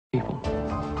people.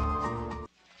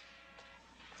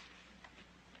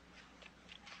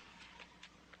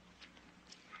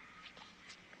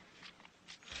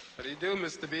 How do you do,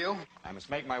 Mr. Beale? I must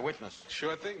make my witness.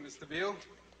 Sure thing, Mr. Beale.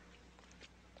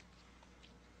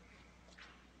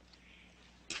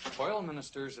 Oil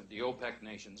ministers of the OPEC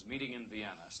nations meeting in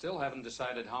Vienna still haven't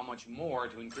decided how much more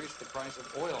to increase the price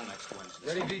of oil next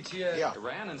Wednesday. Ready, VTA? Yeah.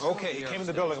 Iran and Okay, he came in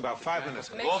the building about 5 minutes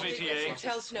ago. All VTA.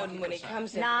 Tell Snowden when he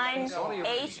comes in. 9, Saudi 8,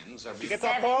 Arabians are You get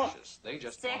that, Paul? anxious. They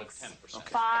just wanted 6, 10%.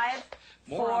 5,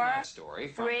 More on 4, that story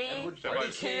from 3,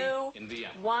 Edward 2, in Vienna.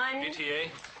 1. VTA.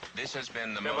 This has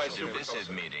been the Stand by, most super. divisive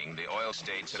meeting the oil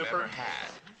states have Super. ever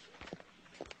had.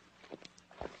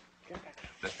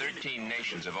 The 13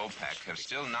 nations of OPEC have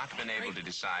still not been able to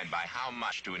decide by how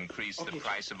much to increase the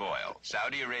price of oil.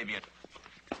 Saudi Arabia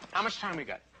How much time we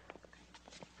got?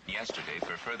 yesterday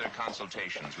for further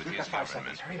consultations with his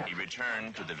government. He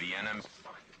returned to the Vienna.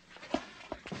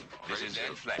 This is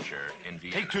Ed Fletcher in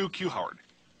Vienna. Take 2, Q Howard.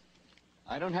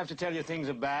 I don't have to tell you things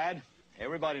are bad.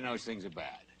 Everybody knows things are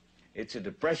bad. It's a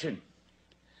depression.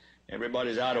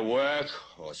 Everybody's out of work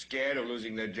or scared of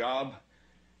losing their job.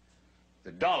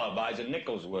 The dollar buys a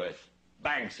nickel's worth.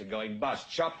 Banks are going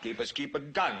bust. Shopkeepers keep a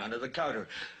gun under the counter.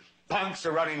 Punks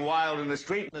are running wild in the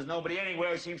street, and there's nobody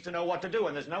anywhere who seems to know what to do,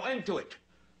 and there's no end to it.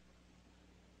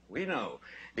 We know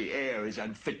the air is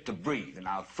unfit to breathe, and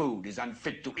our food is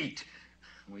unfit to eat.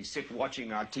 We sit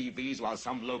watching our TVs while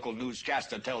some local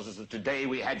newscaster tells us that today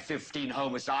we had 15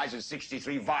 homicides and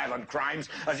 63 violent crimes,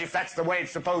 as if that's the way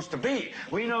it's supposed to be.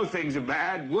 We know things are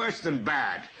bad, worse than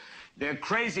bad. They're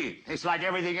crazy. It's like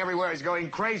everything everywhere is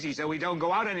going crazy, so we don't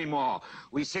go out anymore.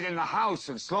 We sit in the house,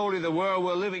 and slowly the world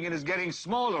we're living in is getting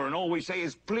smaller, and all we say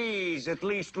is, please, at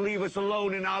least leave us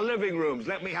alone in our living rooms.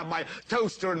 Let me have my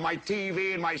toaster and my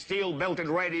TV and my steel-belted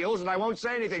radios, and I won't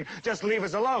say anything. Just leave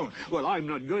us alone. Well, I'm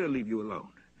not going to leave you alone.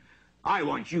 I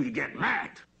want you to get mad.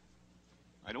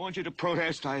 I don't want you to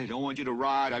protest. I don't want you to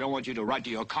riot. I don't want you to write to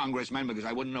your congressman because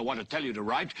I wouldn't know what to tell you to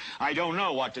write. I don't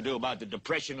know what to do about the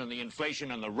depression and the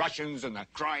inflation and the Russians and the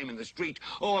crime in the street.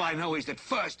 All I know is that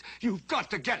first, you've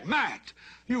got to get mad.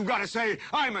 You've got to say,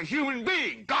 I'm a human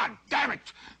being. God damn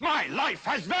it. My life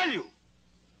has value.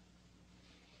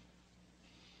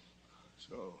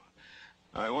 So,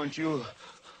 I want you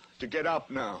to get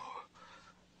up now.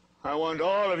 I want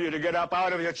all of you to get up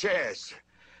out of your chairs.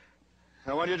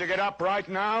 I want you to get up right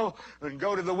now and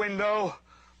go to the window,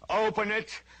 open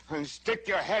it, and stick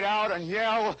your head out and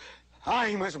yell,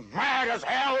 I'm as mad as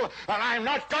hell, and I'm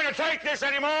not going to take this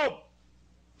anymore.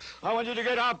 I want you to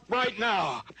get up right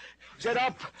now. Get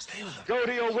up, go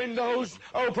to your windows,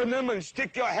 open them, and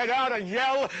stick your head out and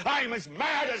yell, I'm as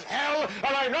mad as hell,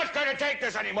 and I'm not going to take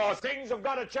this anymore. Things have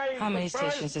got to change. How many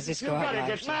stations does this go out? You've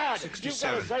got to get mad.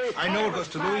 67. Say, I know it goes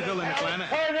to Louisville and Atlanta.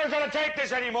 I'm not going to take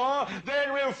this anymore.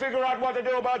 Then we'll figure out what to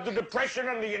do about the depression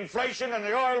and the inflation and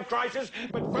the oil crisis.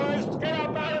 But first, get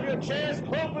up out of your chairs,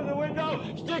 open the window,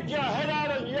 stick your head out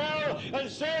and yell,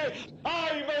 and say,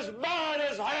 I'm as mad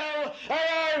as hell, and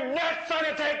I'm not going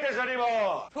to take this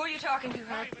anymore. Who are you talking to,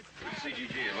 Herb?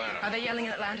 CGG, Atlanta. Are they yelling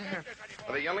in Atlanta, Herb?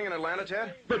 Are they yelling in Atlanta,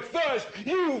 Ted? But first,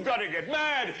 you've got to get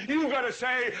mad. You've got to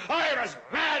say, I'm as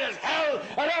mad as hell,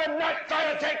 and I'm not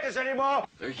going to take this anymore.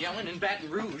 They're yelling in Baton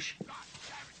Rouge.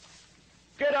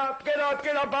 Get up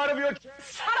out of your chair.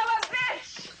 Son of a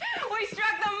bitch! We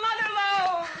struck the mother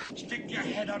lode! Stick your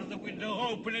head out of the window,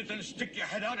 open it, and stick your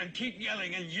head out and keep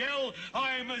yelling and yell,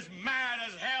 I'm as mad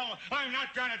as hell. I'm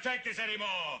not going to take this anymore.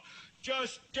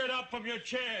 Just get up from your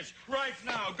chairs right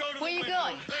now. Go to Where the you window.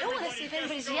 going? I want to see if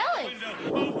anybody's Just go yelling. to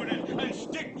the window, open it, and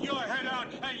stick your head out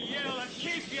and yell and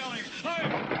keep yelling. I'm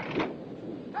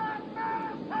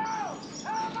mad as hell.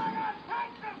 How am I going to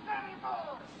take this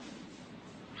anymore?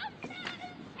 I'm mad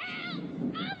as hell!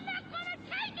 I'm not going to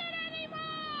take it anymore!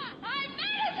 I'm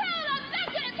mad as hell and I'm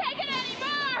not going to take it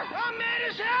anymore!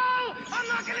 I'm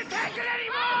not going to take it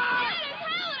anymore! I'm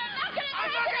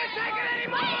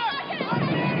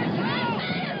mad as hell! I'm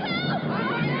mad as hell!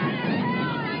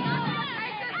 I'm not going to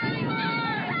take this anymore!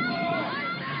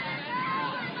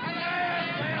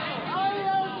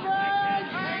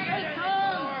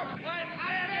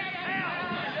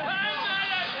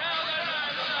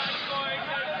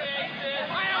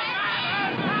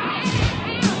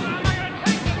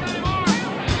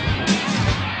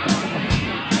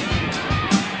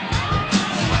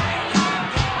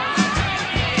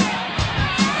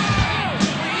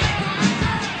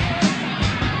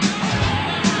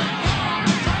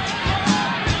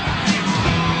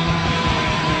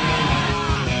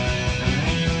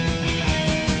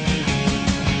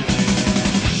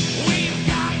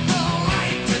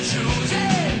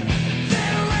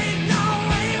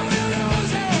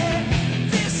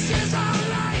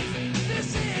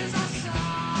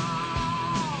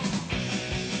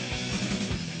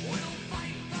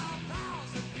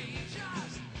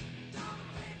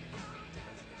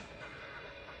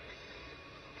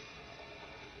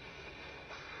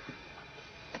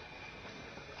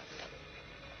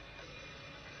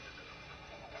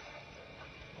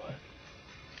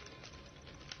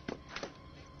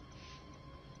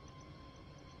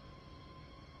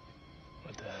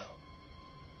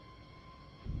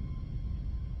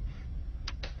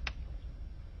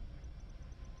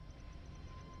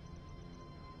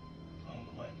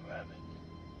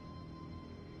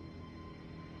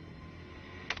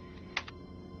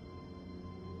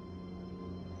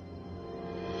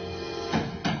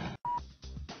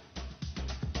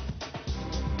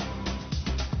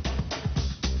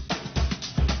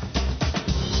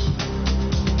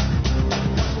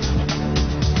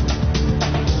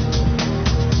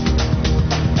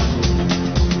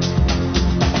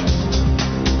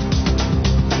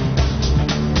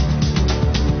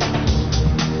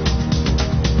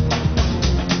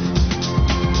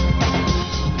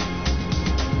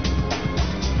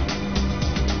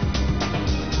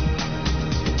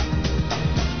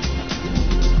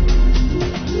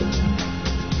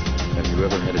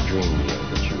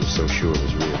 so sure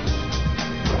was real?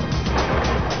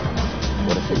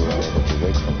 What if you were unable to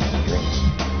wake from that dream?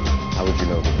 How would you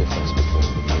know the difference between